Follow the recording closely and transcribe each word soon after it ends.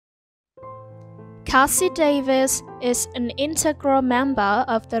Cassi Davis is an integral member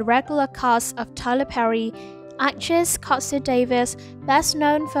of the regular cast of Tyler Perry. Actress Cassi Davis, best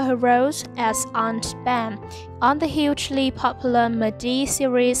known for her roles as Aunt Bam on the hugely popular Medea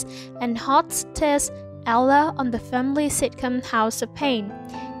series and hostess Ella on the family sitcom House of Payne.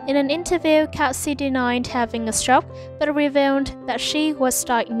 In an interview, Cassi denied having a stroke but revealed that she was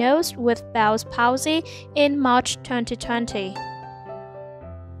diagnosed with Bell's palsy in March 2020.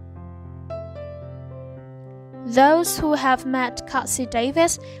 Those who have met Cassi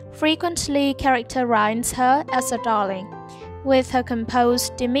Davis frequently characterize her as a darling. With her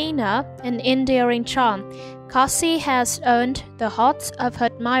composed demeanor and endearing charm, Cassi has earned the hearts of her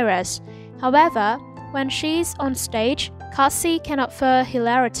admirers. However, when she's on stage, Cassi can offer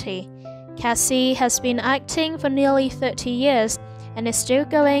hilarity. Cassi has been acting for nearly 30 years and is still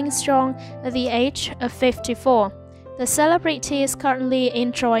going strong at the age of 54. The celebrity is currently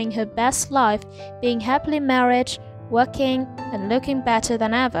enjoying her best life, being happily married, working, and looking better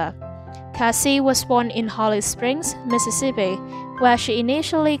than ever. Cassi was born in Holly Springs, Mississippi, where she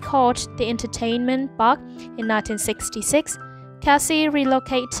initially called the entertainment buck in 1966. Cassi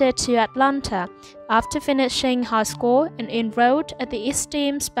relocated to Atlanta after finishing high school and enrolled at the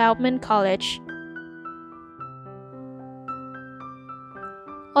esteemed Spelman College.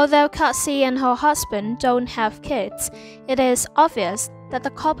 Although Cassi and her husband don't have kids, it is obvious that the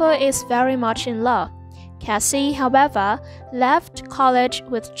couple is very much in love. Cassi, however, left college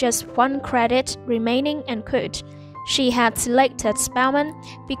with just one credit remaining and quit. She had selected Spelman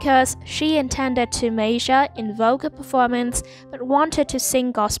because she intended to major in vocal performance but wanted to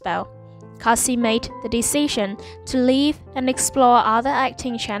sing gospel. Cassi made the decision to leave and explore other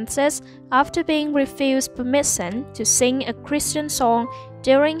acting chances after being refused permission to sing a Christian song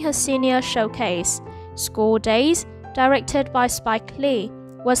during her senior showcase. School Days, directed by Spike Lee,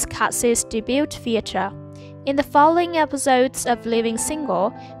 was Cassi's debut feature. In the following episodes of Living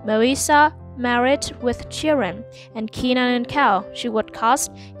Single, Melissa, Married with Children, and Kenan and Kel, she would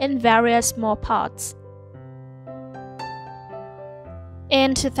cast in various small parts.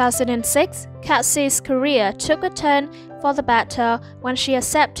 In 2006, Cassi's career took a turn for the better when she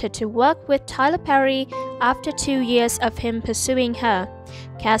accepted to work with Tyler Perry after 2 years of him pursuing her.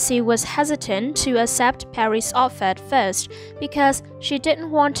 Cassi was hesitant to accept Perry's offer at first because she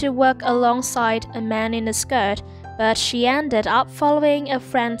didn't want to work alongside a man in a skirt, but she ended up following a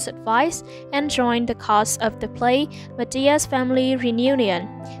friend's advice and joined the cast of the play Medea's Family Reunion.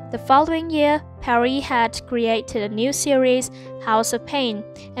 The following year, Perry had created a new series, House of Payne,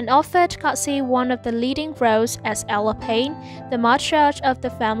 and offered Cassi one of the leading roles as Ella Payne, the matriarch of the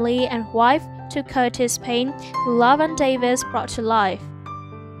family and wife to Curtis Payne, who Lavan Davis brought to life.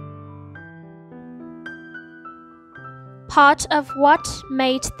 Part of what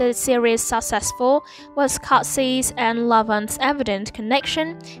made the series successful was Cassi's and Lavan's evident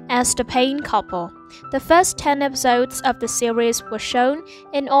connection as the Payne couple. The first 10 episodes of the series were shown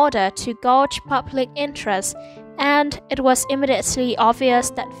in order to gauge public interest, and it was immediately obvious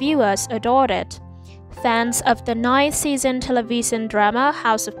that viewers adored it. Fans of the 9-season television drama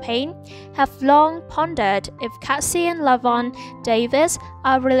House of Payne have long pondered if Cassi and Lavan Davis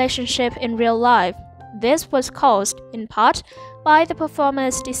are a relationship in real life. This was caused, in part, by the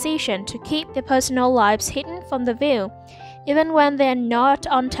performers' decision to keep their personal lives hidden from the view. Even when they are not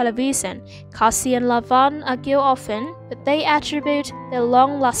on television, Cassi and Lavan argue often, but they attribute their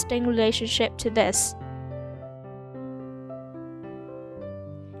long-lasting relationship to this.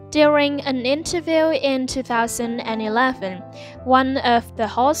 During an interview in 2011, one of the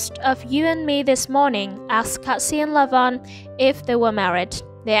hosts of You and Me This Morning asked Cassi and Lavan if they were married.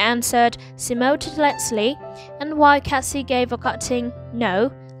 They answered simultaneously, and while Cassi gave a cutting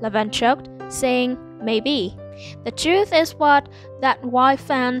no, Lavan choked, saying maybe. The truth is that while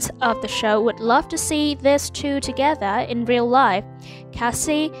fans of the show would love to see these two together in real life,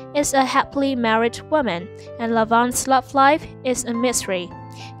 Cassi is a happily married woman, and Lavan's love life is a mystery.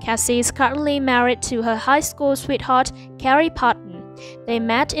 Cassi is currently married to her high school sweetheart, Carrie Patton. They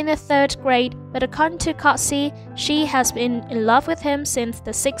met in the 3rd grade, but according to Cassi, she has been in love with him since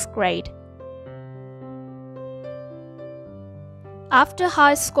the 6th grade. After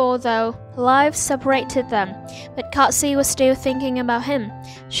high school, though, life separated them, but Cassi was still thinking about him.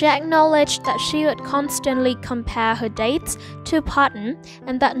 She acknowledged that she would constantly compare her dates to Patton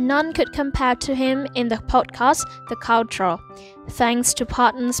and that none could compare to him in the podcast The Culture. Thanks to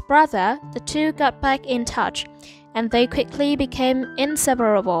Patton's brother, the two got back in touch, and they quickly became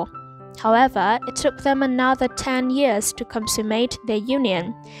inseparable. However, it took them another 10 years to consummate their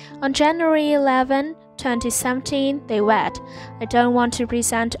union. On January 11, 2017, they wed. I don't want to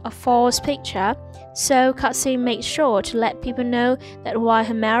present a false picture, so Cassi made sure to let people know that while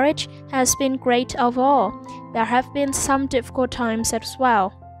her marriage has been great overall, there have been some difficult times as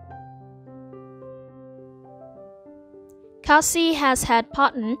well. Cassi has had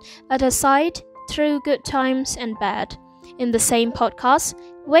Payne at her side through good times and bad. In the same podcast,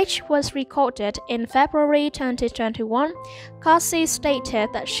 which was recorded in February 2021, Cassi stated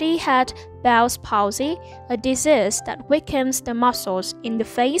that she had Bell's palsy, a disease that weakens the muscles in the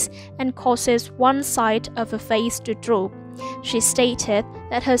face and causes one side of the face to droop. She stated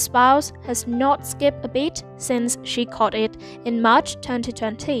that her spouse has not skipped a beat since she caught it in March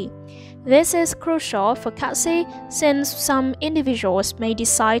 2020. This is crucial for Cassi since some individuals may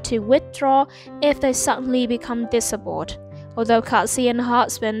decide to withdraw if they suddenly become disabled. Although Cassi and her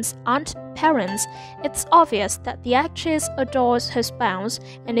husband aren't parents, it's obvious that the actress adores her spouse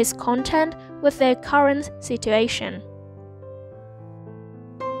and is content with their current situation.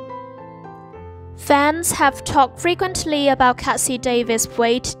 Fans have talked frequently about Cassi Davis'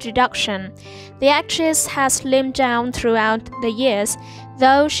 weight reduction. The actress has slimmed down throughout the years,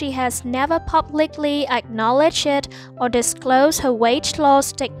 though she has never publicly acknowledged it or disclosed her weight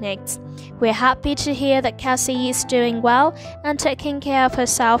loss techniques. We're happy to hear that Cassi is doing well and taking care of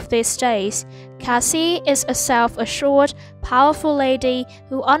herself these days. Cassi is a self-assured, powerful lady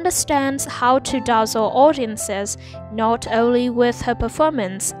who understands how to dazzle audiences, not only with her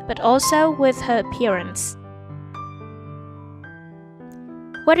performance, but also with her appearance.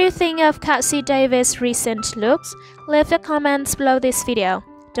 What do you think of Cassi Davis' recent looks? Leave your comments below this video.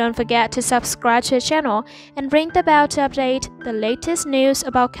 Don't forget to subscribe to the channel and ring the bell to update the latest news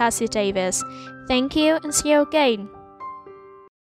about Cassi Davis. Thank you and see you again.